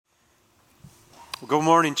Well, good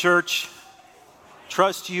morning, church.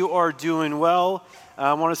 Trust you are doing well.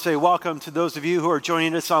 I want to say welcome to those of you who are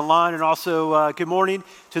joining us online, and also good morning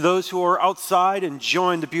to those who are outside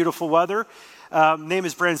enjoying the beautiful weather. My name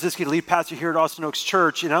is Brandon Ziske, lead pastor here at Austin Oaks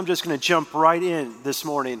Church, and I'm just going to jump right in this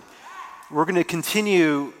morning. We're going to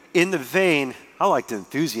continue in the vein. I like the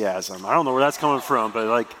enthusiasm. I don't know where that's coming from,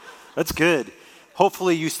 but that's good.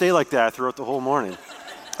 Hopefully you stay like that throughout the whole morning.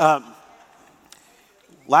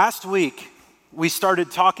 Last week, we started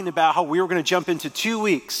talking about how we were going to jump into 2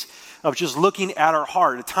 weeks of just looking at our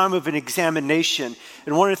heart, a time of an examination.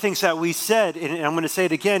 And one of the things that we said, and I'm going to say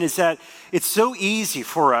it again, is that it's so easy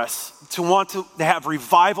for us to want to have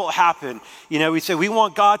revival happen. You know, we say we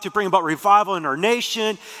want God to bring about revival in our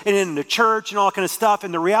nation and in the church and all that kind of stuff.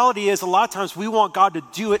 And the reality is a lot of times we want God to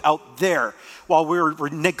do it out there while we're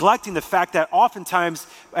neglecting the fact that oftentimes,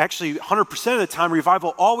 actually 100% of the time,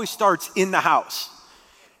 revival always starts in the house.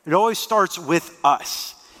 It always starts with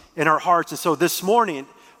us in our hearts. And so this morning,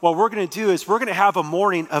 what we're going to do is we're going to have a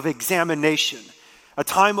morning of examination, a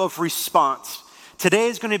time of response. Today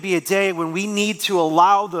is going to be a day when we need to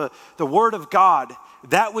allow the Word of God,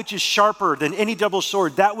 that which is sharper than any double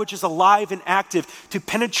sword, that which is alive and active, to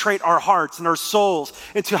penetrate our hearts and our souls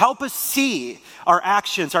and to help us see our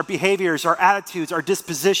actions, our behaviors, our attitudes, our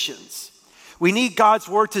dispositions. We need God's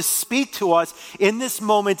word to speak to us in this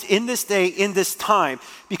moment, in this day, in this time,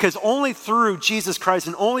 because only through Jesus Christ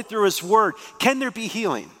and only through his word can there be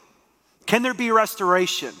healing. Can there be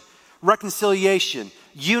restoration, reconciliation,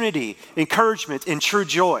 unity, encouragement, and true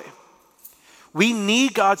joy? We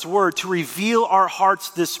need God's word to reveal our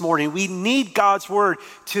hearts this morning. We need God's word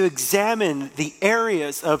to examine the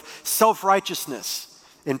areas of self-righteousness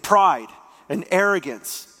and pride and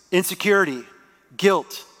arrogance, insecurity,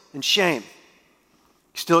 guilt, and shame.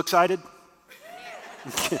 Still excited?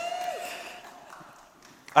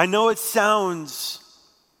 I know it sounds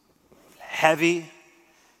heavy,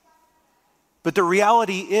 but the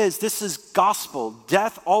reality is this is gospel.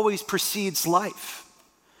 Death always precedes life.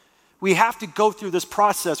 We have to go through this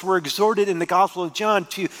process. We're exhorted in the Gospel of John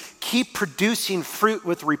to keep producing fruit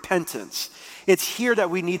with repentance. It's here that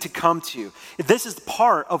we need to come to. This is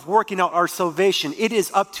part of working out our salvation. It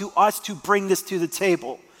is up to us to bring this to the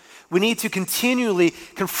table. We need to continually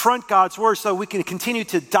confront God's word so we can continue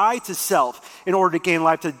to die to self in order to gain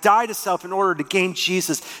life, to die to self in order to gain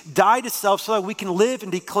Jesus, die to self so that we can live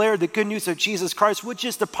and declare the good news of Jesus Christ, which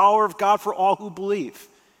is the power of God for all who believe.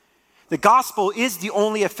 The gospel is the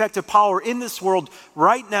only effective power in this world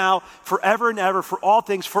right now, forever and ever, for all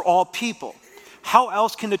things, for all people. How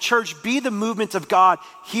else can the church be the movement of God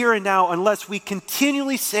here and now unless we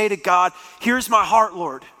continually say to God, here's my heart,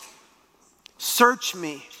 Lord. Search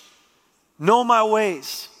me. Know my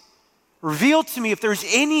ways. Reveal to me if there's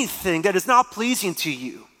anything that is not pleasing to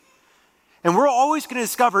you. And we're always going to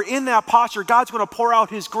discover in that posture, God's going to pour out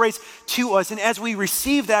his grace to us. And as we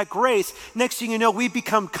receive that grace, next thing you know, we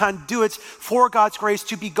become conduits for God's grace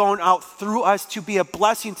to be going out through us, to be a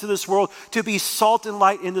blessing to this world, to be salt and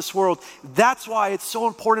light in this world. That's why it's so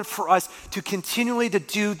important for us to continually to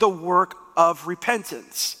do the work of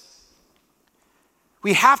repentance.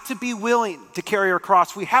 We have to be willing to carry our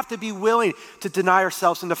cross. We have to be willing to deny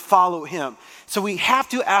ourselves and to follow him. So we have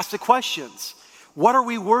to ask the questions. What are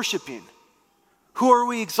we worshiping? Who are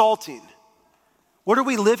we exalting? What are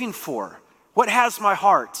we living for? What has my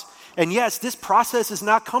heart? And yes, this process is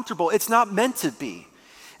not comfortable. It's not meant to be.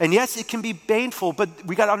 And yes, it can be painful, but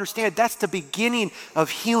we got to understand that's the beginning of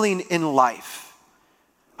healing in life.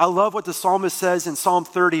 I love what the psalmist says in Psalm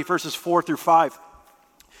 30, verses 4 through 5.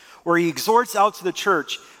 Where he exhorts out to the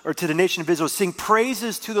church or to the nation of Israel, sing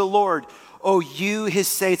praises to the Lord, O you, his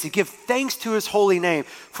saints, and give thanks to his holy name.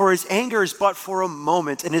 For his anger is but for a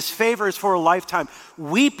moment, and his favor is for a lifetime.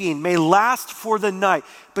 Weeping may last for the night,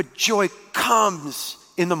 but joy comes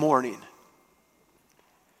in the morning.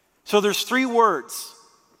 So there's 3 words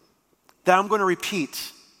that I'm going to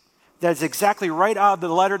repeat. That's exactly right out of the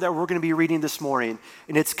letter that we're going to be reading this morning.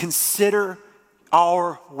 And it's consider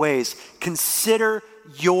our ways. Consider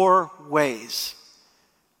your ways.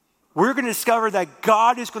 We're going to discover that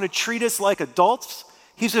God is going to treat us like adults.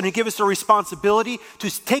 He's going to give us the responsibility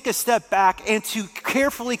to take a step back and to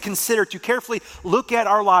carefully consider, to carefully look at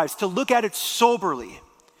our lives, to look at it soberly,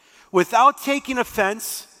 without taking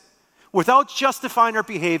offense, without justifying our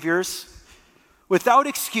behaviors, without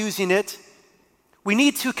excusing it. We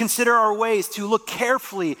need to consider our ways, to look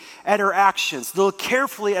carefully at our actions, to look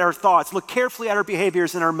carefully at our thoughts, look carefully at our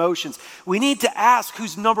behaviors and our emotions. We need to ask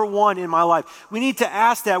who's number one in my life. We need to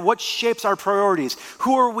ask that what shapes our priorities.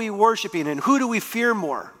 Who are we worshiping and who do we fear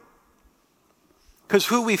more? Because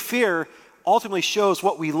who we fear ultimately shows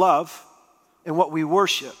what we love, and what we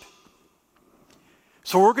worship.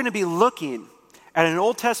 So we're going to be looking at an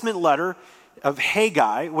Old Testament letter of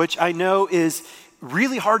Haggai, which I know is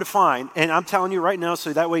really hard to find. And I'm telling you right now,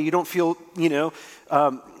 so that way you don't feel,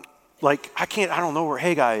 like I don't know where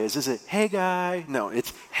Haggai is. Is it Haggai? No,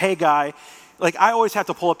 it's Haggai. Like I always have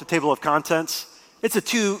to pull up the table of contents. It's a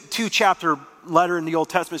two chapter letter in the Old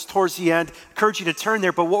Testament. It's towards the end. I encourage you to turn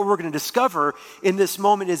there. But what we're going to discover in this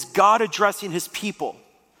moment is God addressing his people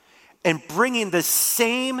and bringing the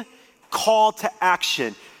same call to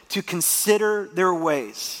action to consider their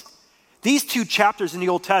ways. These 2 chapters in the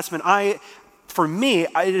Old Testament, for me,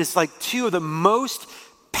 it is like 2 of the most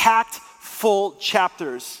packed full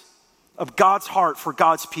chapters of God's heart for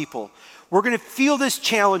God's people. We're going to feel this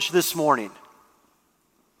challenge this morning.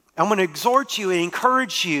 I'm going to exhort you and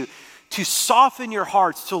encourage you to soften your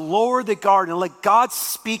hearts, to lower the guard and let God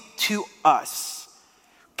speak to us.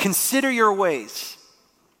 Consider your ways.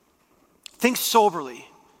 Think soberly.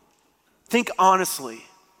 Think honestly.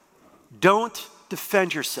 Don't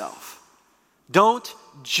defend yourself. Don't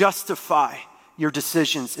justify your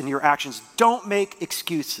decisions and your actions. Don't make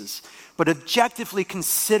excuses, but objectively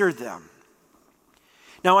consider them.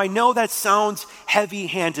 Now, I know that sounds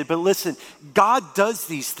heavy-handed, but listen, God does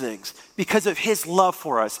these things because of his love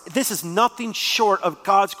for us. This is nothing short of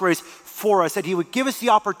God's grace for us, that he would give us the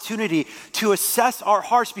opportunity to assess our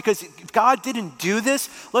hearts, because if God didn't do this,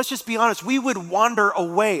 let's just be honest, we would wander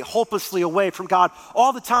away, hopelessly away from God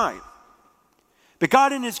all the time. But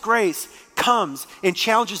God in his grace comes and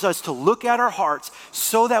challenges us to look at our hearts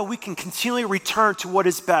so that we can continually return to what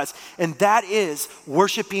is best, and that is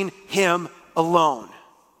worshiping him alone.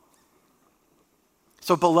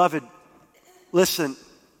 So beloved, listen,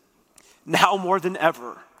 now more than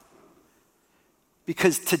ever,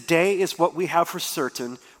 because today is what we have for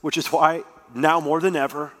certain, which is why now more than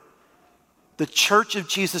ever, the Church of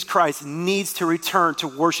Jesus Christ needs to return to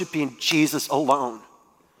worshiping Jesus alone.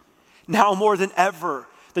 Now more than ever,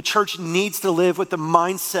 the church needs to live with the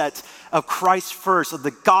mindset of Christ first, of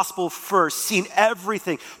the gospel first, seeing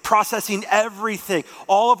everything, processing everything,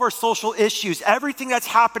 all of our social issues, everything that's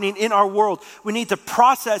happening in our world. We need to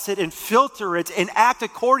process it and filter it and act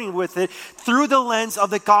according with it through the lens of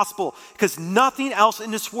the gospel, because nothing else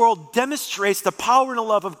in this world demonstrates the power and the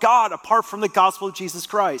love of God apart from the gospel of Jesus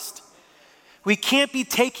Christ. We can't be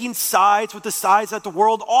taking sides with the sides that the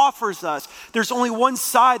world offers us. There's only one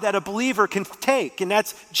side that a believer can take, and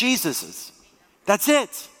that's Jesus's. That's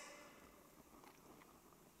it.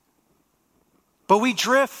 But we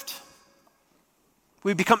drift.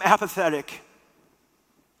 We become apathetic.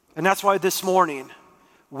 And that's why this morning,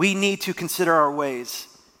 we need to consider our ways.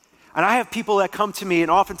 And I have people that come to me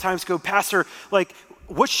and oftentimes go, Pastor, like,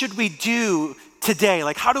 what should we do today?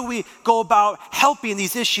 Like, how do we go about helping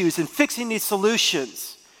these issues and fixing these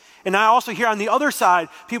solutions? And I also hear on the other side,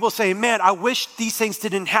 people say, man, I wish these things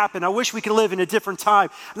didn't happen. I wish we could live in a different time.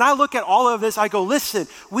 And I look at all of this, I go, listen,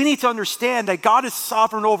 we need to understand that God is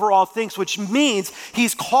sovereign over all things, which means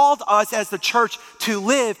he's called us as the church to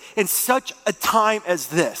live in such a time as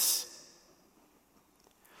this.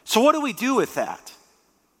 So what do we do with that?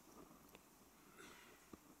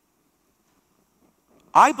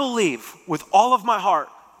 I believe with all of my heart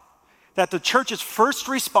that the church's first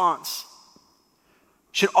response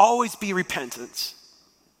should always be repentance.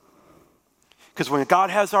 Because when God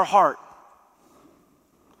has our heart,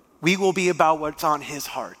 we will be about what's on his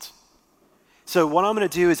heart. So what I'm going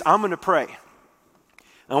to do is I'm going to pray.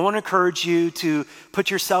 I want to encourage you to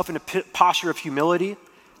put yourself in a posture of humility.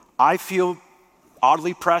 I feel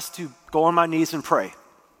oddly pressed to go on my knees and pray.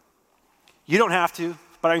 You don't have to,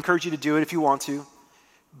 but I encourage you to do it if you want to.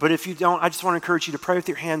 But if you don't, I just want to encourage you to pray with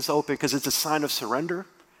your hands open, because it's a sign of surrender.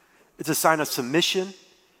 It's a sign of submission.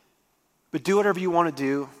 But do whatever you want to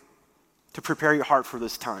do to prepare your heart for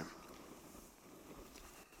this time.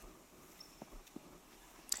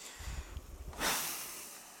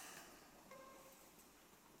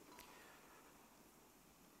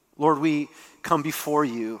 Lord, we come before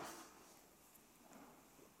you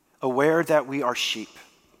aware that we are sheep,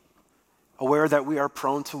 aware that we are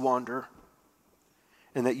prone to wander,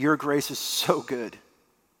 and that your grace is so good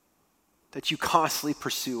that you constantly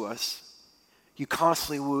pursue us. You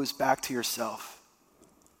constantly woo us back to yourself.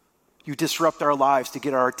 You disrupt our lives to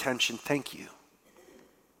get our attention. Thank you.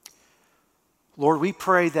 Lord, we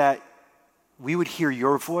pray that we would hear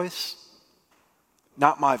your voice,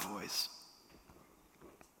 not my voice.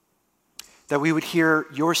 That we would hear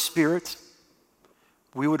your spirit.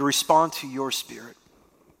 We would respond to your spirit.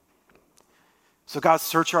 So God,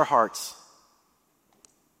 search our hearts.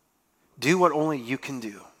 Do what only you can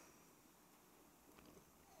do.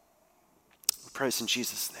 We pray this in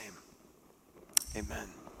Jesus' name. Amen.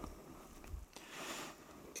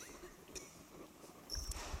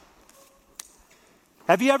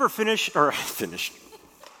 Have you ever finished?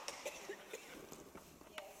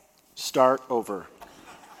 Start over.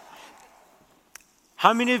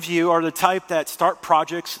 How many of you are the type that start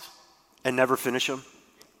projects and never finish them?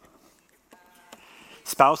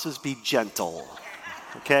 Spouses, be gentle,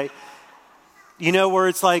 okay? You know, where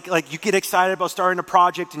it's like you get excited about starting a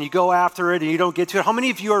project and you go after it and you don't get to it. How many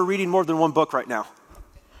of you are reading more than one book right now?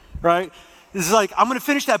 Right? This is like, I'm going to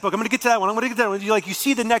finish that book. I'm going to get to that one. I'm going to get to that one. You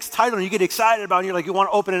see the next title and you get excited about it. And you want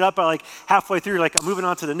to open it up by halfway through. You're I'm moving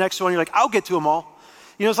on to the next one. You're I'll get to them all.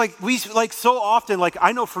 It's so often,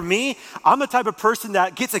 I know for me, I'm the type of person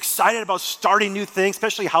that gets excited about starting new things,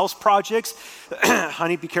 especially house projects.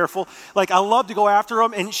 Honey, be careful. I love to go after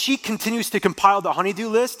them. And she continues to compile the honey-do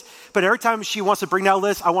list. But every time she wants to bring that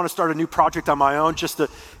list, I want to start a new project on my own just to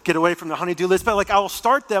get away from the honey-do list. But I will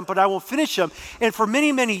start them, but I won't finish them. And for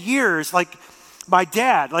many, many years, my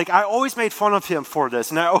dad, I always made fun of him for this.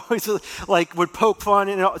 And I always would poke fun,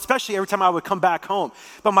 especially every time I would come back home.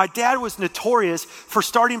 But my dad was notorious for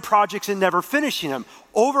starting projects and never finishing them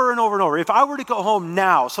over and over and over. If I were to go home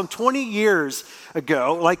now, some 20 years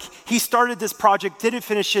ago, he started this project, didn't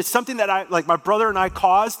finish it, something that my brother and I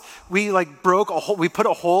caused, we broke a hole, we put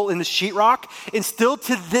a hole in the sheetrock. And still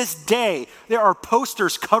to this day, there are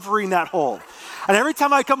posters covering that hole. And every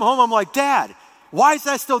time I come home, I'm like, Dad, why is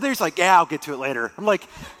that still there? He's yeah, I'll get to it later. I'm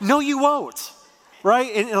no, you won't,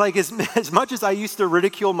 right? And as much as I used to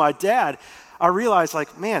ridicule my dad, I realized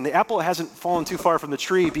man, the apple hasn't fallen too far from the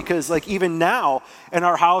tree because even now in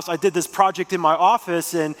our house, I did this project in my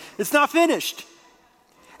office and it's not finished.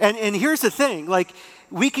 And here's the thing,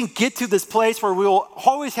 we can get to this place where we'll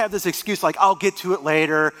always have this excuse I'll get to it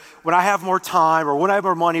later when I have more time or when I have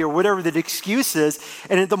more money or whatever the excuse is.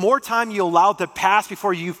 And the more time you allow to pass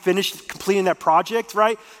before you finish completing that project,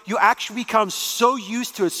 right, you actually become so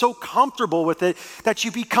used to it, so comfortable with it that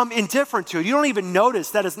you become indifferent to it. You don't even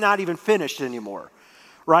notice that it's not even finished anymore,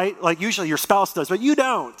 right? Usually your spouse does, but you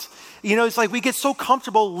don't. It's we get so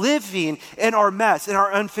comfortable living in our mess, in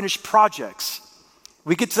our unfinished projects.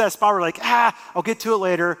 We get to that spot where I'll get to it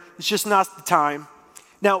later. It's just not the time.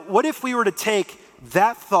 Now, what if we were to take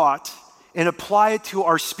that thought and apply it to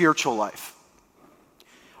our spiritual life?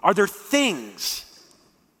 Are there things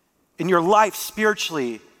in your life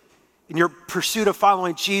spiritually, in your pursuit of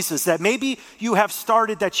following Jesus, that maybe you have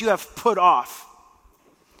started that you have put off?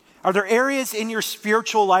 Are there areas in your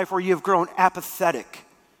spiritual life where you have grown apathetic,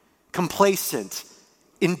 complacent,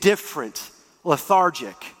 indifferent,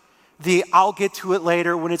 lethargic? I'll get to it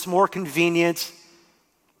later when it's more convenient.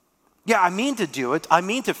 Yeah, I mean to do it. I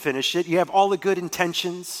mean to finish it. You have all the good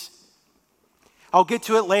intentions. I'll get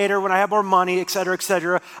to it later when I have more money, et cetera, et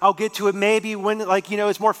cetera. I'll get to it maybe when,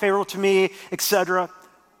 it's more favorable to me, et cetera.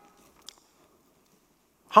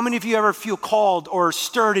 How many of you ever feel called or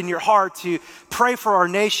stirred in your heart to pray for our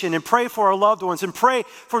nation and pray for our loved ones and pray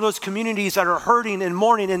for those communities that are hurting and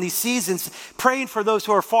mourning in these seasons, praying for those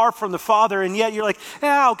who are far from the Father, and yet you're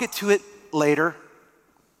I'll get to it later.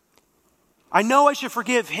 I know I should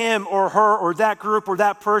forgive him or her or that group or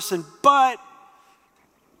that person, but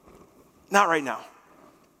not right now.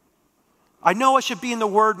 I know I should be in the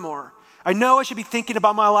Word more. I know I should be thinking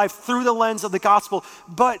about my life through the lens of the gospel,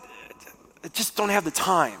 but I just don't have the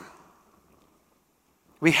time.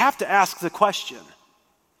 We have to ask the question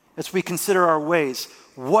as we consider our ways,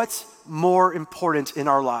 what's more important in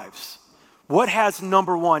our lives? What has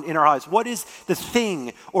number one in our lives? What is the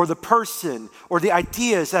thing or the person or the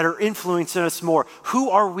ideas that are influencing us more? Who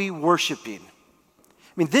are we worshiping?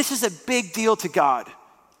 This is a big deal to God.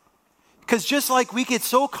 Because just like we get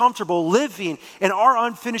so comfortable living in our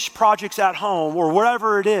unfinished projects at home or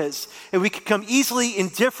whatever it is, and we can become easily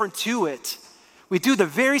indifferent to it, we do the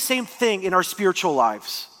very same thing in our spiritual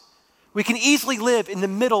lives. We can easily live in the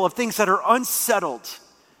middle of things that are unsettled.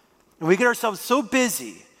 And we get ourselves so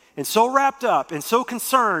busy and so wrapped up and so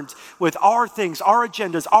concerned with our things, our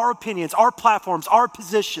agendas, our opinions, our platforms, our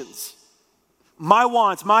positions, my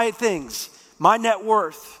wants, my things, my net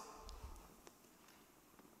worth.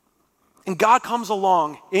 And God comes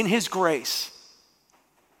along in his grace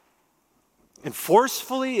and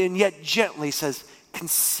forcefully and yet gently says,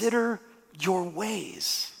 consider your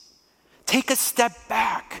ways. Take a step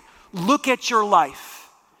back, look at your life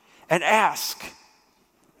and ask,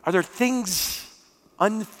 are there things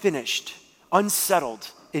unfinished, unsettled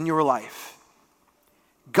in your life?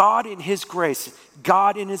 God in his grace,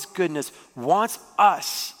 God in his goodness wants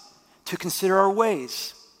us to consider our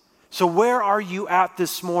ways. So where are you at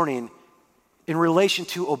this morning in relation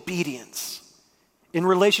to obedience, in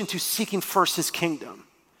relation to seeking first his kingdom?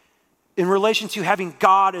 in relation to having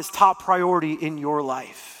God as top priority in your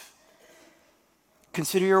life.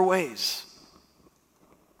 Consider your ways.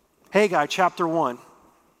 Haggai chapter 1,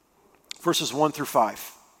 verses 1 through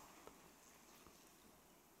 5.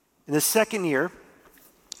 In the second year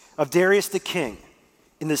of Darius the king,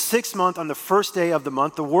 in the 6th month, on the first day of the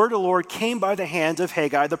month, the word of the Lord came by the hand of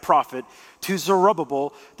Haggai the prophet to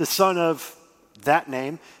Zerubbabel, the son of that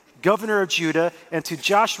name, governor of Judah, and to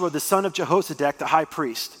Joshua, the son of Jehozadak, the high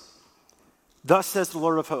priest. Thus says the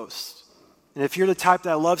Lord of hosts. And if you're the type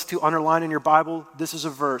that loves to underline in your Bible, this is a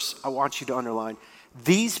verse I want you to underline.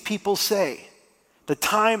 These people say, the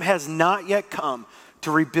time has not yet come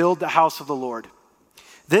to rebuild the house of the Lord.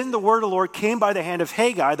 Then the word of the Lord came by the hand of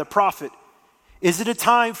Haggai the prophet. Is it a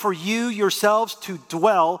time for you yourselves to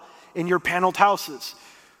dwell in your paneled houses,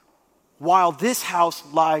 while this house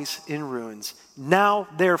lies in ruins? Now,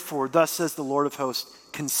 therefore, thus says the Lord of hosts,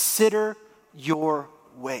 consider your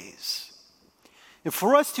ways. And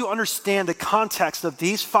for us to understand the context of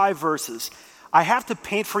these 5 verses, I have to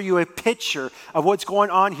paint for you a picture of what's going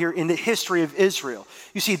on here in the history of Israel.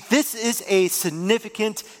 You see, this is a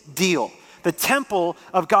significant deal. The temple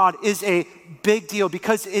of God is a big deal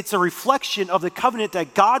because it's a reflection of the covenant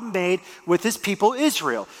that God made with his people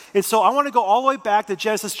Israel. And so I want to go all the way back to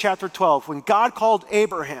Genesis chapter 12, when God called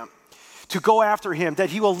Abraham to go after him, that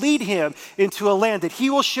he will lead him into a land, that he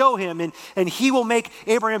will show him, and he will make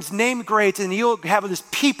Abraham's name great, and he'll have this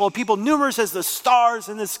people numerous as the stars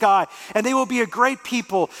in the sky, and they will be a great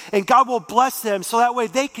people, and God will bless them so that way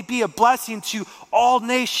they could be a blessing to all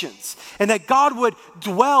nations, and that God would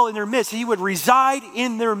dwell in their midst, he would reside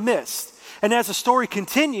in their midst. And as the story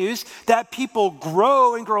continues, that people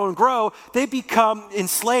grow and grow and grow. They become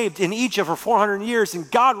enslaved in Egypt for 400 years, and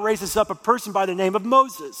God raises up a person by the name of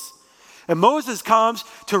Moses. And Moses comes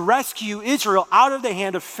to rescue Israel out of the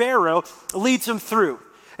hand of Pharaoh, leads them through.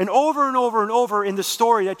 And over and over and over in the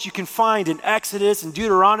story that you can find in Exodus and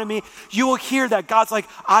Deuteronomy, you will hear that God's like,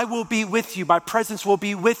 I will be with you. My presence will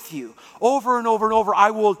be with you. Over and over and over,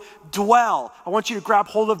 I will dwell. I want you to grab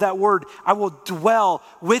hold of that word. I will dwell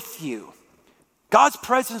with you. God's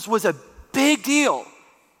presence was a big deal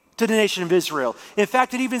to the nation of Israel. In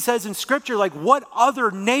fact, it even says in scripture, like, what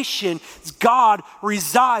other nation God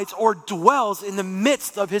resides or dwells in the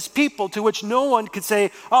midst of his people, to which no one could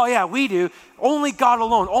say, oh yeah, we do. Only God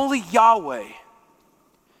alone, only Yahweh.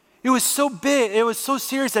 It was so big, it was so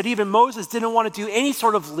serious that even Moses didn't want to do any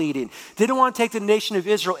sort of leading, didn't want to take the nation of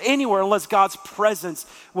Israel anywhere unless God's presence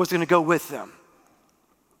was going to go with them.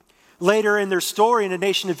 Later in their story in the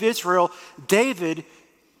nation of Israel, David,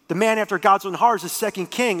 the man after God's own heart, is the second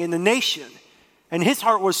king in the nation. And his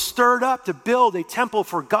heart was stirred up to build a temple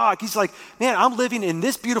for God. He's like, man, I'm living in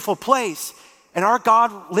this beautiful place, and our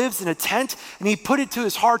God lives in a tent, and he put it to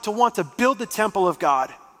his heart to want to build the temple of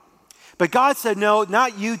God. But God said, no,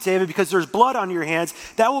 not you, David, because there's blood on your hands.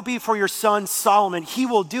 That will be for your son Solomon. He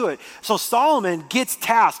will do it. So Solomon gets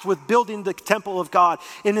tasked with building the temple of God.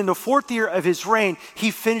 And in the 4th year of his reign,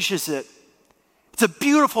 he finishes it. It's a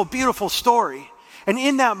beautiful, beautiful story. And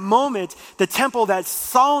in that moment, the temple that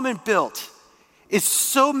Solomon built is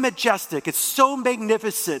so majestic, it's so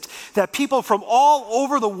magnificent that people from all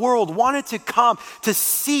over the world wanted to come to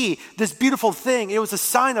see this beautiful thing. It was a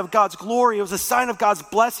sign of God's glory, it was a sign of God's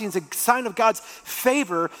blessings, a sign of God's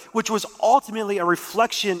favor, which was ultimately a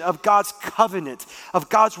reflection of God's covenant, of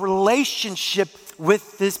God's relationship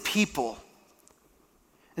with his people.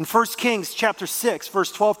 In 1 Kings chapter 6,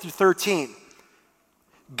 verse 12 through 13,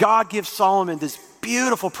 God gives Solomon this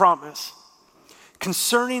beautiful promise.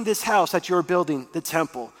 Concerning this house that you're building, the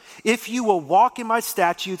temple, if you will walk in my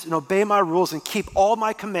statutes and obey my rules and keep all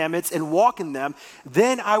my commandments and walk in them,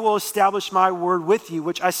 then I will establish my word with you,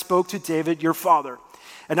 which I spoke to David, your father.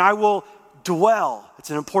 And I will dwell,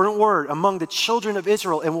 it's an important word, among the children of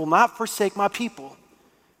Israel and will not forsake my people.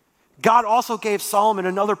 God also gave Solomon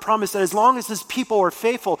another promise that as long as his people were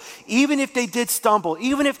faithful, even if they did stumble,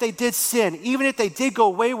 even if they did sin, even if they did go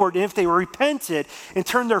wayward, and if they repented and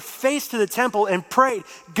turned their face to the temple and prayed,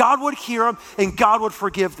 God would hear them and God would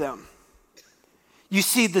forgive them. You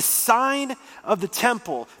see, the sign of the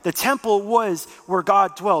temple was where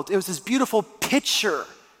God dwelt. It was this beautiful picture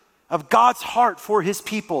of God's heart for his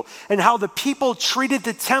people, and how the people treated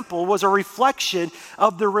the temple was a reflection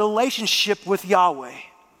of their relationship with Yahweh.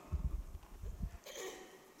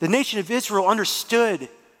 The nation of Israel understood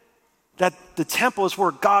that the temple is where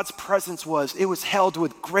God's presence was. It was held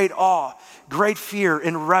with great awe, great fear,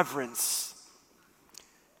 and reverence.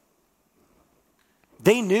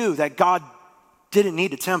 They knew that God didn't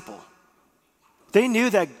need a temple. They knew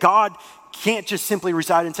that God can't just simply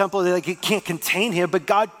reside in a temple, like it can't contain him, but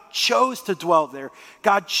God chose to dwell there.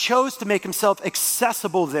 God chose to make himself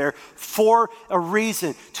accessible there for a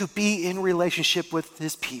reason, to be in relationship with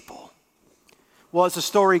his people. Well, as the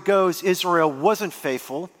story goes, Israel wasn't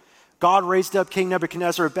faithful. God raised up King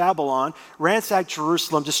Nebuchadnezzar of Babylon, ransacked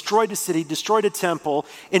Jerusalem, destroyed the city, destroyed the temple,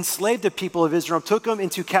 enslaved the people of Israel, took them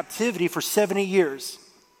into captivity for 70 years.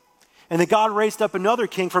 And then God raised up another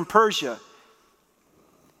king from Persia.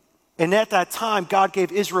 And at that time, God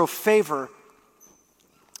gave Israel favor.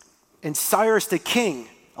 And Cyrus the king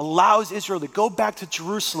allows Israel to go back to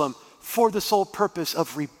Jerusalem for the sole purpose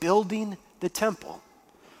of rebuilding the temple,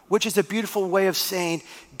 which is a beautiful way of saying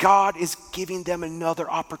God is giving them another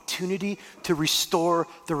opportunity to restore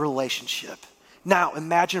the relationship. Now,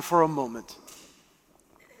 imagine for a moment,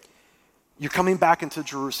 you're coming back into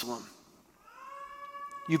Jerusalem.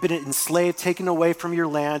 You've been enslaved, taken away from your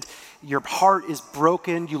land. Your heart is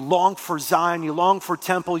broken. You long for Zion. You long for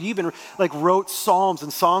temple. You even wrote psalms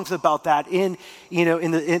and songs about that in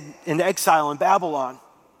exile in Babylon.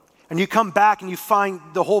 And you come back and you find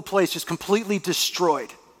the whole place just completely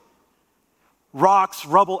destroyed. Rocks,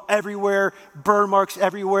 rubble everywhere, burn marks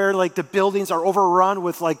everywhere. The buildings are overrun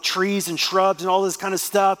with trees and shrubs and all this kind of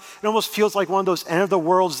stuff. It almost feels like one of those end of the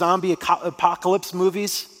world zombie apocalypse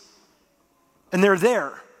movies. And they're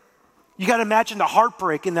there. You got to imagine the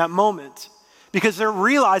heartbreak in that moment, because they're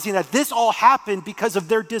realizing that this all happened because of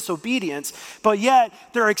their disobedience, but yet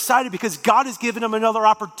they're excited because God has given them another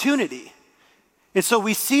opportunity. And so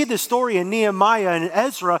we see the story in Nehemiah and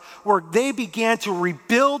Ezra where they began to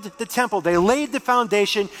rebuild the temple. They laid the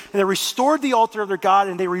foundation and they restored the altar of their God,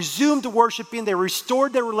 and they resumed worshiping. They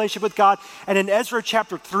restored their relationship with God. And in Ezra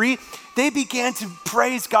chapter 3, they began to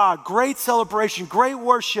praise God. Great celebration, great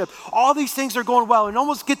worship. All these things are going well, and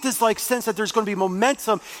almost get this sense that there's going to be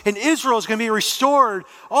momentum and Israel is going to be restored.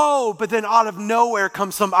 Oh, but then out of nowhere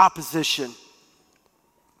comes some opposition.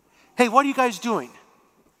 Hey, what are you guys doing?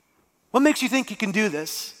 What makes you think you can do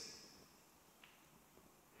this?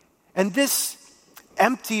 And this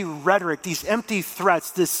empty rhetoric, these empty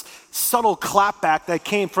threats, this subtle clapback that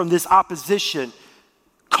came from this opposition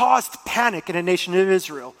caused panic in the nation of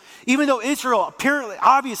Israel. Even though Israel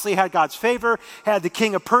obviously had God's favor, had the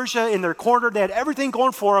king of Persia in their corner, they had everything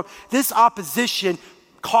going for them, this opposition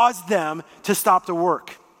caused them to stop the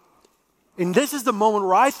work. And this is the moment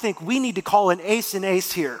where I think we need to call an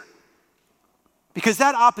ace here. Because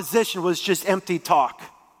that opposition was just empty talk.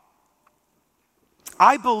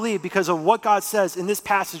 I believe, because of what God says in this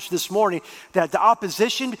passage this morning, that the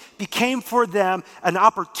opposition became for them an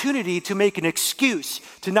opportunity to make an excuse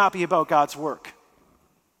to not be about God's work.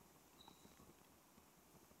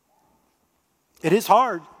 It is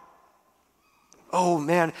hard. Oh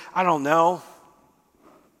man, I don't know.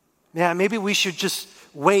 Man, maybe we should just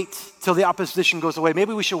wait till the opposition goes away.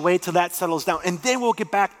 Maybe we should wait till that settles down, and then we'll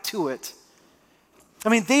get back to it. I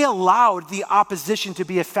mean, they allowed the opposition to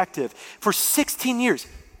be effective for 16 years.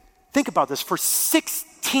 Think about this. For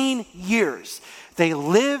 16 years, they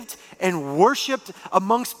lived and worshiped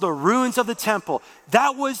amongst the ruins of the temple.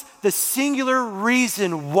 That was the singular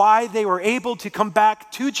reason why they were able to come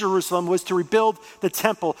back to Jerusalem, was to rebuild the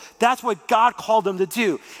temple. That's what God called them to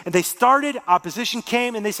do. And they started, opposition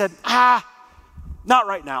came, and they said, not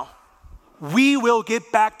right now. We will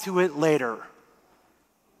get back to it later.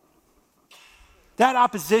 That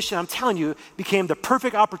opposition, I'm telling you, became the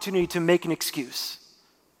perfect opportunity to make an excuse.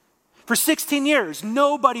 For 16 years,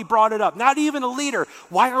 nobody brought it up, not even a leader.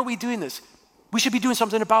 Why are we doing this? We should be doing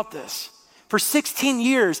something about this. For 16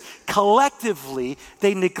 years, collectively,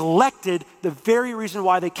 they neglected the very reason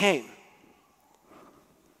why they came.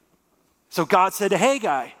 So God said to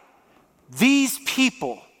Haggai, these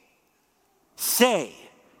people say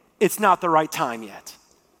it's not the right time yet.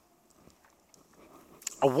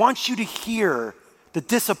 I want you to hear the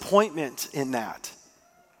disappointment in that.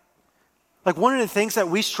 One of the things that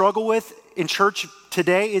we struggle with in church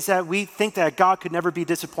today is that we think that God could never be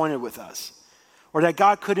disappointed with us, or that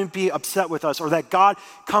God couldn't be upset with us, or that God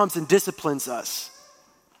comes and disciplines us.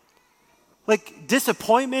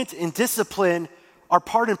 Disappointment and discipline are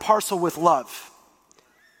part and parcel with love.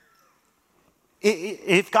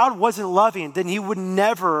 If God wasn't loving, then he would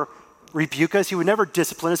never rebuke us, he would never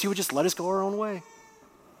discipline us, he would just let us go our own way.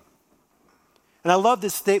 And I love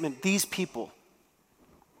this statement, these people.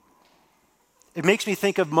 It makes me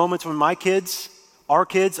think of moments when our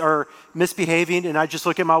kids are misbehaving, and I just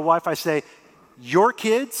look at my wife, I say, your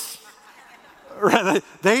kids?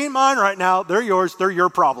 They ain't mine right now, they're yours, they're your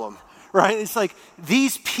problem, right? It's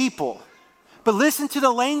these people. But listen to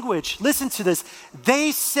the language, listen to this.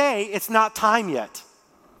 They say it's not time yet.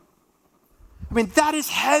 I mean, that is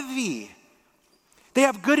heavy. They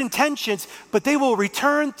have good intentions, but they will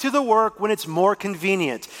return to the work when it's more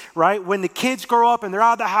convenient, right? When the kids grow up and they're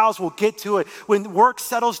out of the house, we'll get to it. When work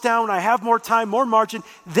settles down, when I have more time, more margin,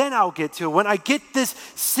 then I'll get to it. When I get this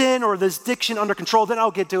sin or this addiction under control, then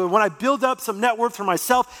I'll get to it. When I build up some net worth for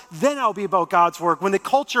myself, then I'll be about God's work. When the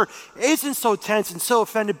culture isn't so tense and so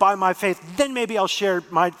offended by my faith, then maybe I'll share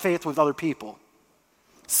my faith with other people.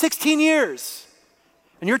 16 years.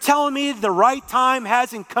 And you're telling me the right time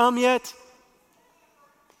hasn't come yet?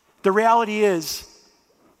 The reality is,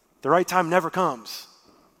 the right time never comes.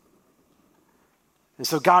 And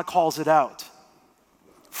so God calls it out.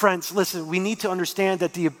 Friends, listen, we need to understand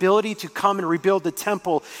that the ability to come and rebuild the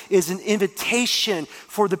temple is an invitation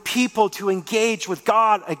for the people to engage with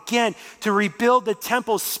God again. To rebuild the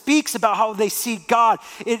temple speaks about how they see God.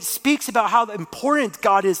 It speaks about how important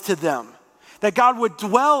God is to them. That God would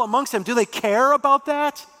dwell amongst them. Do they care about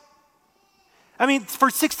that? I mean, for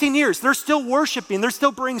 16 years, they're still worshiping, they're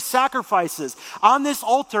still bringing sacrifices on this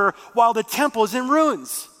altar while the temple is in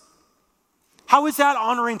ruins. How is that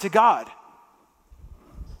honoring to God?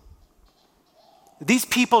 These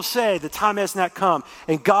people say the time has not come,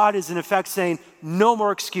 and God is in effect saying, no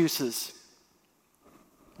more excuses.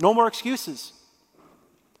 No more excuses.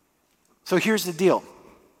 So here's the deal.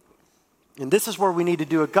 And this is where we need to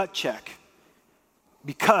do a gut check.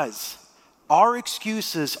 Because our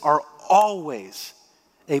excuses are always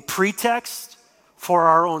a pretext for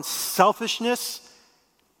our own selfishness,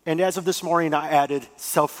 and as of this morning, I added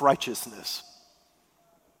self-righteousness.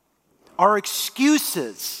 Our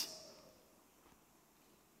excuses,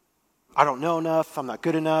 I don't know enough, I'm not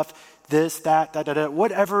good enough, this, that,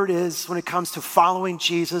 whatever it is when it comes to following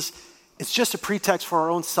Jesus, it's just a pretext for our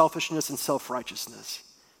own selfishness and self-righteousness.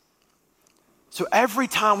 So every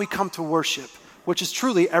time we come to worship, which is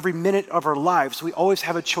truly every minute of our lives, we always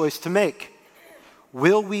have a choice to make.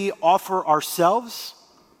 Will we offer ourselves?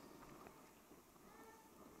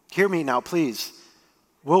 Hear me now, please.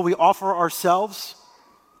 Will we offer ourselves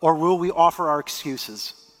or will we offer our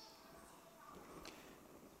excuses?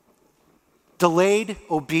 Delayed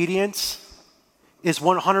obedience is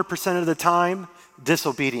 100% of the time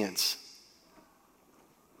disobedience.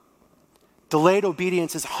 Delayed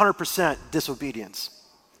obedience is 100% disobedience.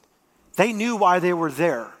 They knew why they were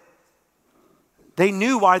there. They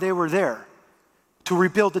knew why they were there. To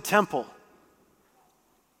rebuild the temple.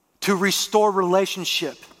 To restore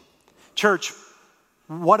relationship. Church,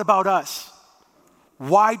 what about us?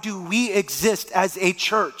 Why do we exist as a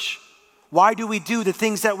church? Why do we do the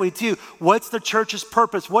things that we do? What's the church's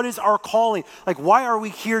purpose? What is our calling? Like, why are we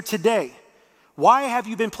here today? Why have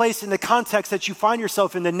you been placed in the context that you find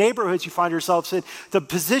yourself in, the neighborhoods you find yourselves in, the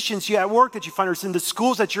positions you at work that you find yourself in, the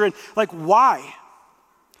schools that you're in? Like, why?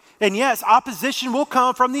 And yes, opposition will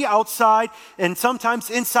come from the outside and sometimes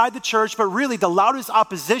inside the church, but really the loudest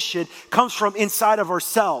opposition comes from inside of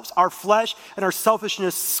ourselves, our flesh and our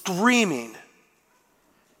selfishness screaming.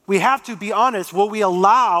 We have to be honest. Will we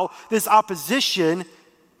allow this opposition?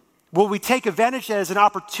 Will we take advantage of it as an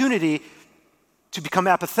opportunity to become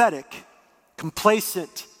apathetic,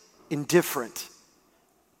 complacent, indifferent?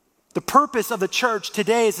 The purpose of the church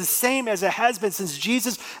today is the same as it has been since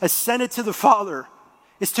Jesus ascended to the Father.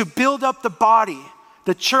 It's to build up the body,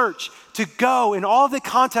 the church, to go in all the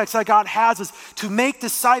contexts that God has us, to make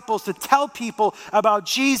disciples, to tell people about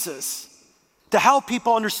Jesus, to help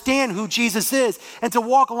people understand who Jesus is, and to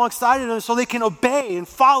walk alongside of them so they can obey and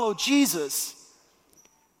follow Jesus.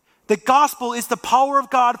 The gospel is the power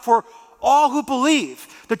of God for all who believe.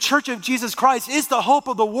 The church of Jesus Christ is the hope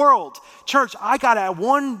of the world. Church, I gotta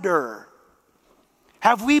wonder,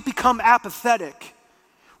 have we become apathetic?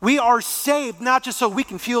 We are saved not just so we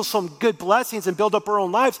can feel some good blessings and build up our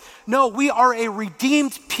own lives. No, we are a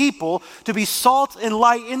redeemed people to be salt and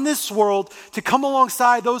light in this world, to come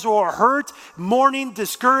alongside those who are hurt, mourning,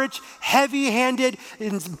 discouraged, heavy-handed,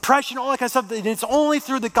 impression, all that kind of stuff. And it's only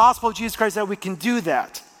through the gospel of Jesus Christ that we can do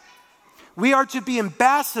that. We are to be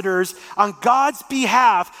ambassadors on God's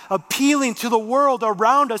behalf, appealing to the world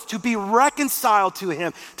around us to be reconciled to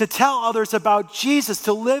Him, to tell others about Jesus,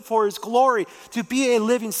 to live for His glory, to be a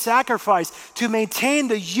living sacrifice, to maintain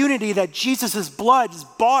the unity that Jesus' blood has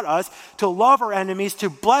bought us, to love our enemies, to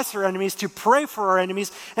bless our enemies, to pray for our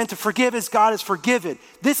enemies, and to forgive as God has forgiven.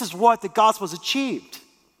 This is what the gospel has achieved.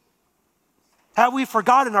 Have we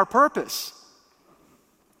forgotten our purpose?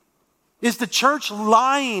 Is the church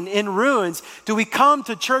lying in ruins? Do we come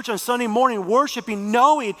to church on Sunday morning worshiping,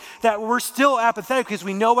 knowing that we're still apathetic because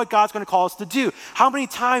we know what God's going to call us to do? How many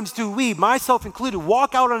times do we, myself included,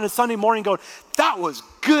 walk out on a Sunday morning going, that was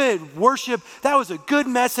good worship, that was a good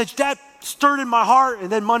message, that stirred in my heart,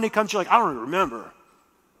 and then Monday comes, you're like, I don't even remember.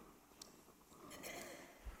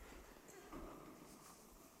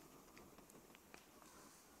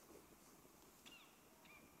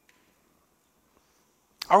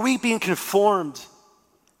 Are we being conformed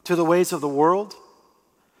to the ways of the world?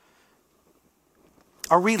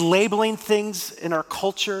 Are we labeling things in our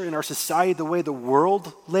culture, in our society, the way the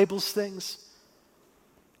world labels things?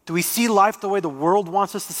 Do we see life the way the world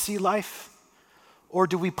wants us to see life? Or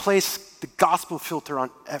do we place the gospel filter on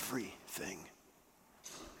everything?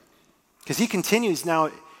 Because he continues now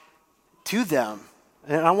to them.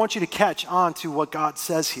 And I want you to catch on to what God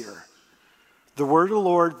says here. The word of the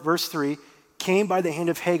Lord, verse 3, came by the hand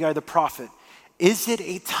of Haggai the prophet. Is it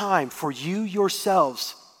a time for you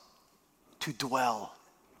yourselves to dwell?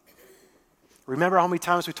 Remember how many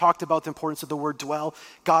times we talked about the importance of the word dwell?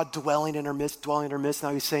 God dwelling in our midst, dwelling in our midst.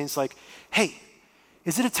 Now he's saying it's like, hey,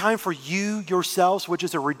 is it a time for you yourselves, which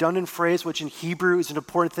is a redundant phrase, which in Hebrew is an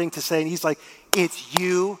important thing to say. And he's like, it's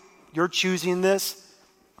you, you're choosing this,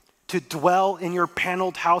 to dwell in your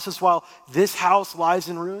paneled houses while this house lies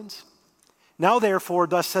in ruins? Now therefore,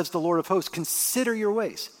 thus says the Lord of hosts, consider your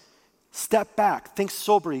ways. Step back, think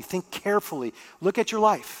soberly, think carefully. Look at your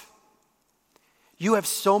life. You have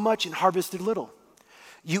so much and harvested little.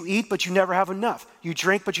 You eat, but you never have enough. You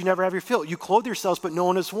drink, but you never have your fill. You clothe yourselves, but no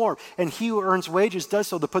one is warm. And he who earns wages does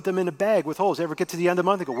so to put them in a bag with holes. Ever get to the end of the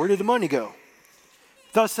month and go, where did the money go?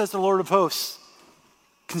 Thus says the Lord of hosts,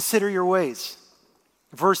 consider your ways.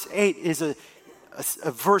 Verse 8 is a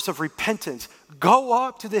verse of repentance. Go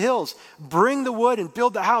up to the hills, bring the wood and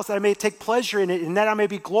build the house that I may take pleasure in it and that I may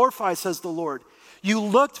be glorified, says the Lord. You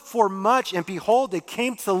looked for much, and behold, it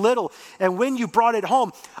came to little. And when you brought it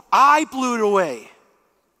home, I blew it away.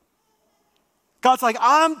 God's like,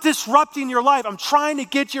 I'm disrupting your life. I'm trying to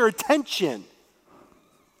get your attention.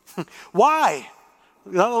 Why? I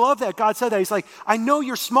love that God said that. He's like, I know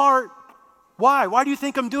you're smart. Why? Why do you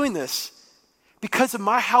think I'm doing this? Because of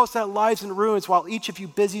my house that lies in ruins while each of you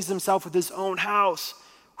busies himself with his own house.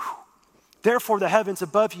 Whew. Therefore, the heavens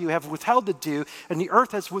above you have withheld the dew, and the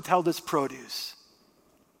earth has withheld its produce.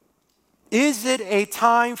 Is it a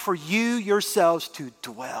time for you yourselves to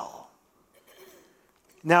dwell?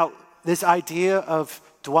 Now, this idea of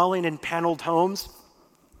dwelling in paneled homes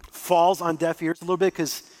falls on deaf ears a little bit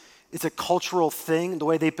because it's a cultural thing, the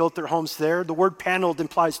way they built their homes there. The word paneled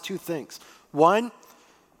implies two things. One,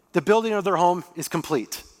 the building of their home is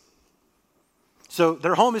complete. So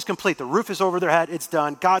their home is complete. The roof is over their head. It's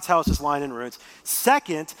done. God's house is lying in ruins.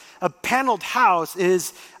 Second, a paneled house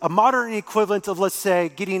is a modern equivalent of, let's say,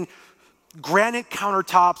 getting granite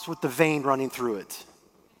countertops with the vein running through it.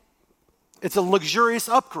 It's a luxurious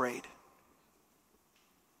upgrade.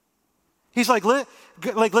 He's like,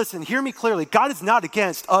 listen, hear me clearly. God is not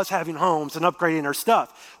against us having homes and upgrading our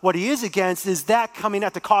stuff. What he is against is that coming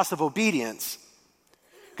at the cost of obedience.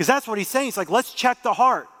 Because that's what he's saying. He's like, let's check the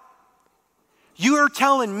heart. You are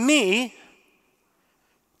telling me,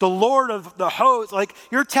 the Lord of the hosts, like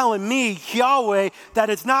you're telling me, Yahweh, that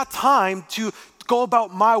it's not time to go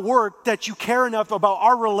about my work, that you care enough about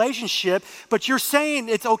our relationship, but you're saying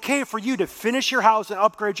it's okay for you to finish your house and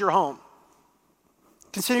upgrade your home.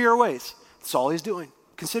 Consider your ways. That's all he's doing.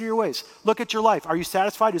 Consider your ways. Look at your life. Are you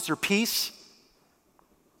satisfied? Is there peace?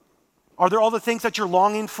 Are there all the things that you're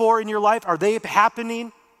longing for in your life? Are they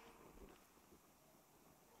happening?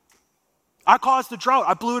 I caused the drought.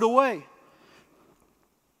 I blew it away.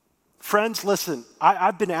 Friends, listen,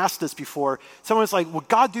 I've been asked this before. Someone's like, would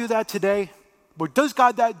God do that today? Does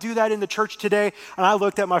God do that in the church today? And I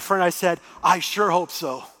looked at my friend, I said, I sure hope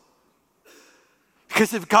so.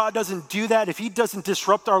 Because if God doesn't do that, if he doesn't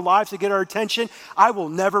disrupt our lives to get our attention, I will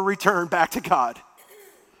never return back to God.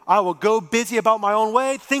 I will go busy about my own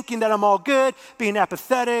way, thinking that I'm all good, being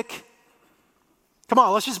apathetic. Come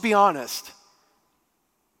on, let's just be honest.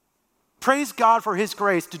 Praise God for his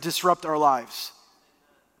grace to disrupt our lives.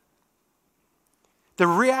 The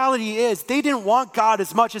reality is they didn't want God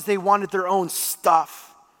as much as they wanted their own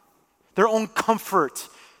stuff, their own comfort,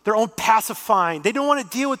 their own pacifying. They didn't want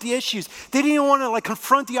to deal with the issues. They didn't even want to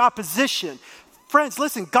confront the opposition. Friends,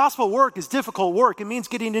 listen, gospel work is difficult work. It means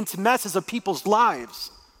getting into messes of people's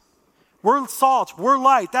lives. We're salt, we're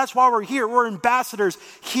light. That's why we're here. We're ambassadors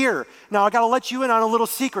here. Now, I got to let you in on a little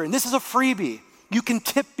secret, and this is a freebie. You can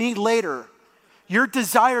tip me later. Your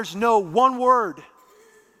desires know one word.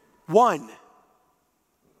 One.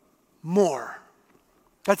 More.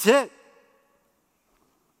 That's it.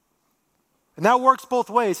 And that works both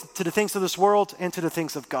ways, to the things of this world and to the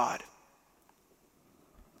things of God.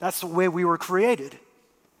 That's the way we were created.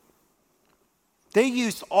 They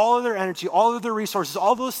used all of their energy, all of their resources,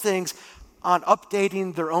 all those things on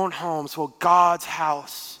updating their own homes while God's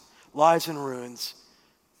house lies in ruins.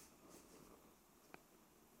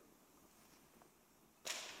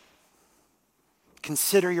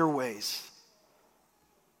 Consider your ways.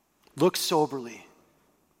 Look soberly.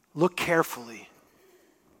 Look carefully.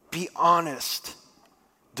 Be honest.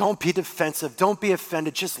 Don't be defensive. Don't be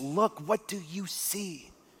offended. Just look. What do you see?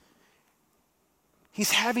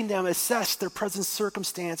 He's having them assess their present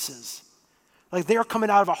circumstances. Like they are coming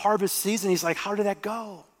out of a harvest season. He's like, how did that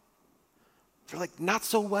go? They're like, not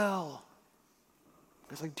so well.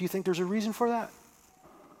 He's like, do you think there's a reason for that?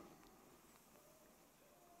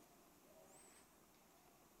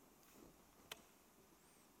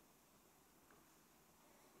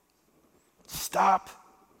 Stop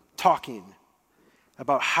talking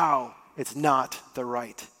about how it's not the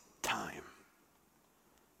right time.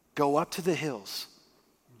 Go up to the hills,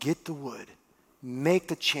 get the wood, make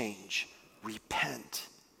the change, repent.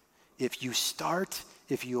 If you start,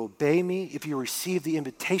 if you obey me, if you receive the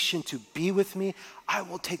invitation to be with me, I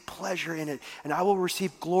will take pleasure in it, and I will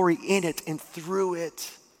receive glory in it and through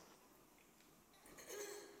it.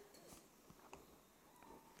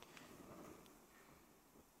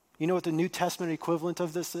 You know what the New Testament equivalent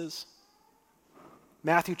of this is?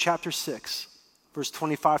 Matthew chapter 6, verse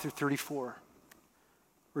 25 through 34,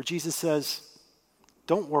 where Jesus says,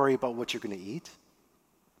 don't worry about what you're going to eat.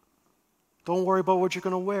 Don't worry about what you're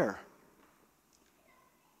going to wear.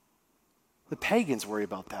 The pagans worry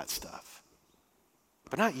about that stuff,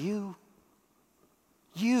 but not you.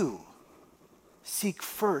 You seek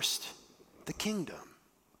first the kingdom,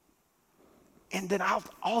 and then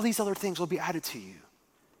all these other things will be added to you.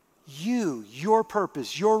 Your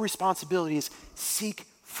purpose, your responsibility is seek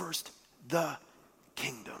first the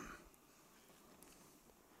kingdom.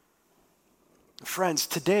 Friends,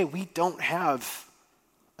 today we don't have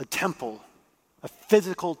a temple, a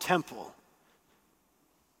physical temple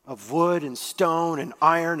of wood and stone and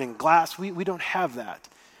iron and glass. We don't have that.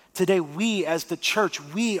 Today, we as the church,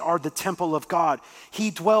 we are the temple of God.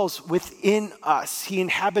 He dwells within us. He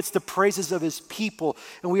inhabits the praises of his people,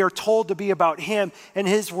 and we are told to be about him and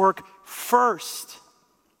his work first.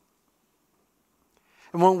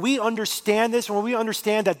 And when we understand this, when we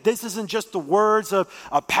understand that this isn't just the words of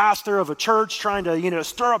a pastor of a church trying to,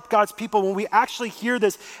 stir up God's people, when we actually hear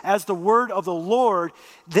this as the word of the Lord,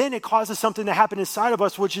 then it causes something to happen inside of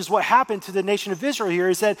us, which is what happened to the nation of Israel here,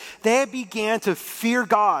 is that they began to fear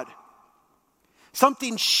God.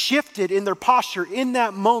 Something shifted in their posture in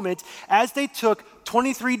that moment as they took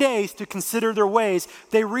 23 days to consider their ways.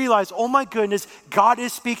 They realized, oh my goodness, God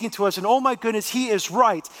is speaking to us, and oh my goodness, he is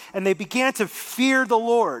right. And they began to fear the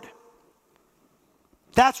Lord.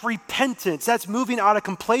 That's repentance. That's moving out of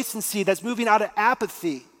complacency. That's moving out of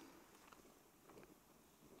apathy.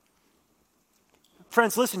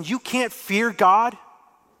 Friends, listen, you can't fear God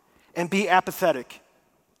and be apathetic.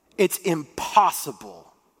 It's impossible.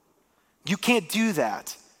 You can't do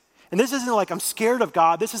that. And this isn't like I'm scared of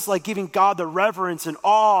God. This is like giving God the reverence and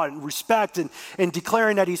awe and respect and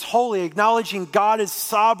declaring that he's holy, acknowledging God is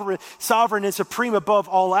sovereign and supreme above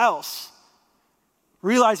all else.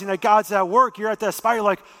 Realizing that God's at work, you're at that spot, you're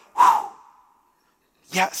like, whew,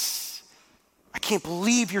 yes. I can't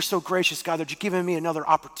believe you're so gracious, God, that you're giving me another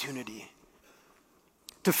opportunity.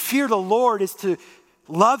 To fear the Lord is to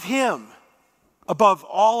love him above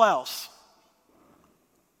all else.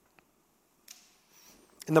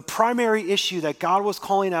 And the primary issue that God was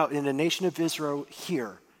calling out in the nation of Israel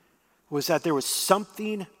here was that there was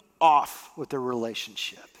something off with their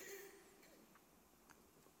relationship.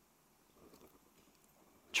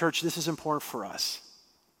 Church, this is important for us.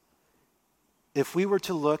 If we were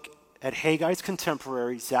to look at Haggai's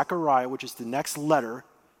contemporary, Zechariah, which is the next letter,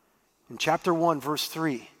 in chapter 1, verse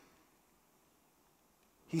 3,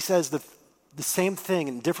 he says the same thing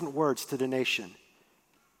in different words to the nation.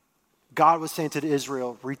 God was saying to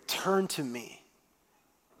Israel, return to me,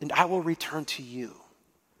 and I will return to you.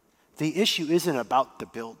 The issue isn't about the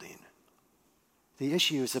building. The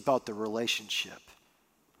issue is about the relationship.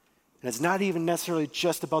 And it's not even necessarily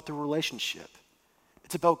just about the relationship.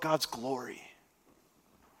 It's about God's glory.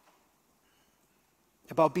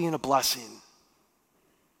 About being a blessing.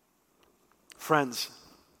 Friends,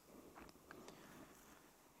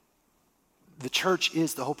 the church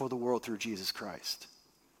is the hope of the world through Jesus Christ.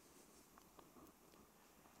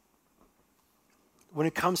 When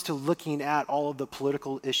it comes to looking at all of the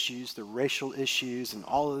political issues, the racial issues, and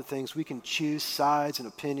all of the things, we can choose sides and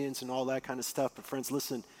opinions and all that kind of stuff. But friends,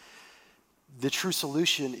 listen, the true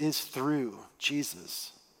solution is through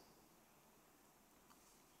Jesus.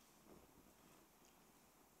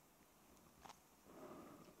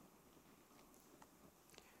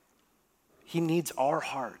 He needs our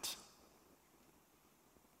heart.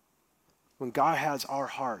 When God has our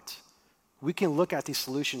heart, we can look at these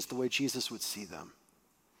solutions the way Jesus would see them.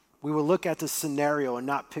 We would look at the scenario and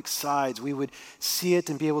not pick sides. We would see it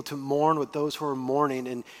and be able to mourn with those who are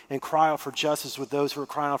mourning and cry out for justice with those who are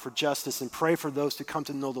crying out for justice and pray for those to come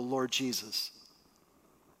to know the Lord Jesus.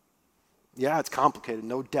 Yeah, it's complicated,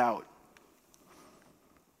 no doubt.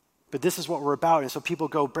 But this is what we're about. And so people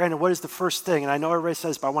go, Brandon, what is the first thing? And I know everybody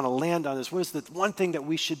says, but I want to land on this. What is the one thing that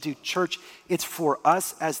we should do? Church, it's for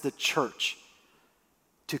us as the church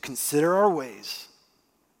to consider our ways,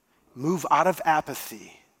 move out of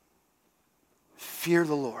apathy, fear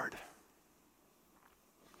the Lord.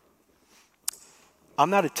 I'm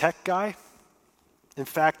not a tech guy. In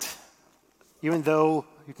fact, even though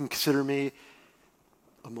you can consider me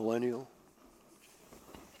a millennial,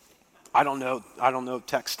 I don't know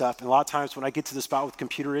tech stuff. And a lot of times when I get to the spot with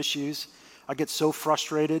computer issues, I get so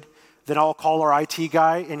frustrated. Then I'll call our IT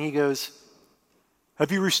guy and he goes,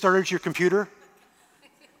 have you restarted your computer?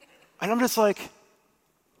 And I'm just like,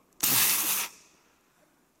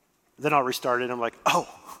 then I'll restart it and I'm like, oh.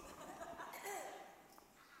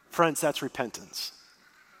 Friends, that's repentance.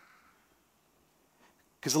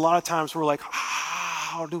 Because a lot of times we're like,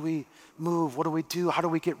 how do we move? What do we do? How do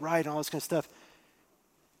we get right? And all this kind of stuff.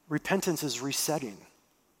 Repentance is resetting.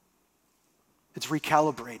 It's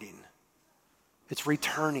recalibrating. It's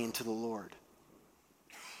returning to the Lord.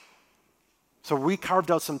 So we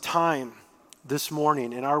carved out some time this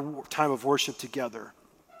morning in our time of worship together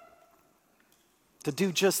to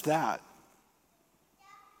do just that.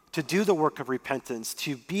 To do the work of repentance,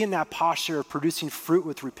 to be in that posture of producing fruit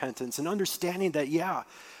with repentance and understanding that,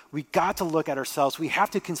 we got to look at ourselves. We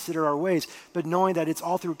have to consider our ways, but knowing that it's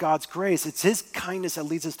all through God's grace. It's his kindness that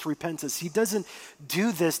leads us to repentance. He doesn't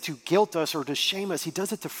do this to guilt us or to shame us. He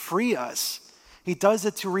does it to free us. He does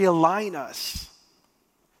it to realign us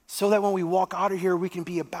so that when we walk out of here, we can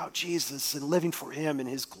be about Jesus and living for him and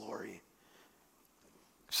his glory.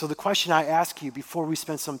 So the question I ask you before we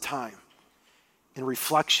spend some time in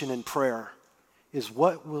reflection and prayer is,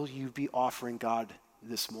 what will you be offering God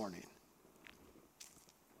this morning?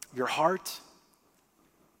 Your heart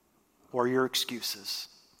or your excuses?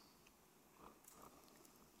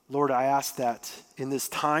 Lord, I ask that in this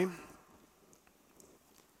time,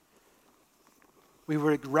 we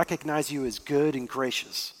would recognize you as good and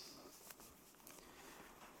gracious.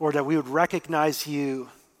 Or that we would recognize you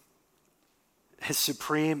as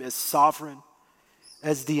supreme, as sovereign,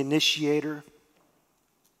 as the initiator,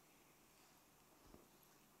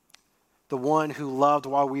 the one who loved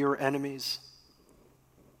while we were enemies,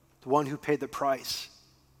 the one who paid the price,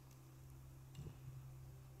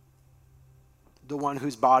 the one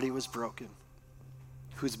whose body was broken,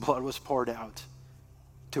 whose blood was poured out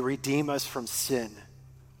to redeem us from sin,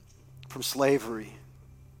 from slavery,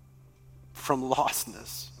 from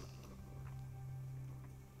lostness.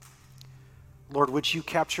 Lord, would you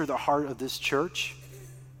capture the heart of this church?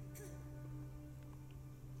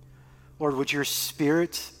 Lord, would your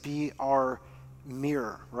Spirit be our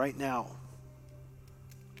mirror right now?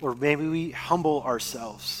 Or maybe we humble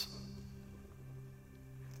ourselves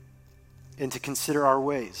and to consider our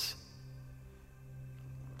ways.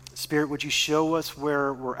 Spirit, would you show us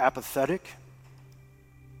where we're apathetic,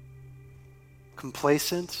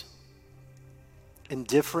 complacent,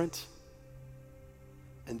 indifferent?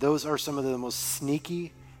 And those are some of the most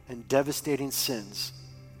sneaky and devastating sins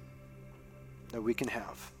that we can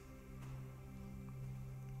have.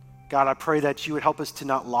 God, I pray that you would help us to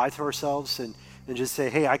not lie to ourselves and just say,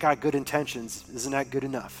 hey, I got good intentions. Isn't that good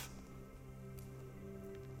enough?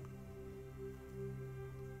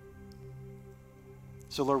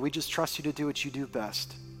 So, Lord, we just trust you to do what you do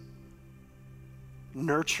best.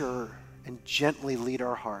 Nurture and gently lead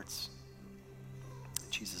our hearts.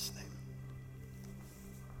 In Jesus' name.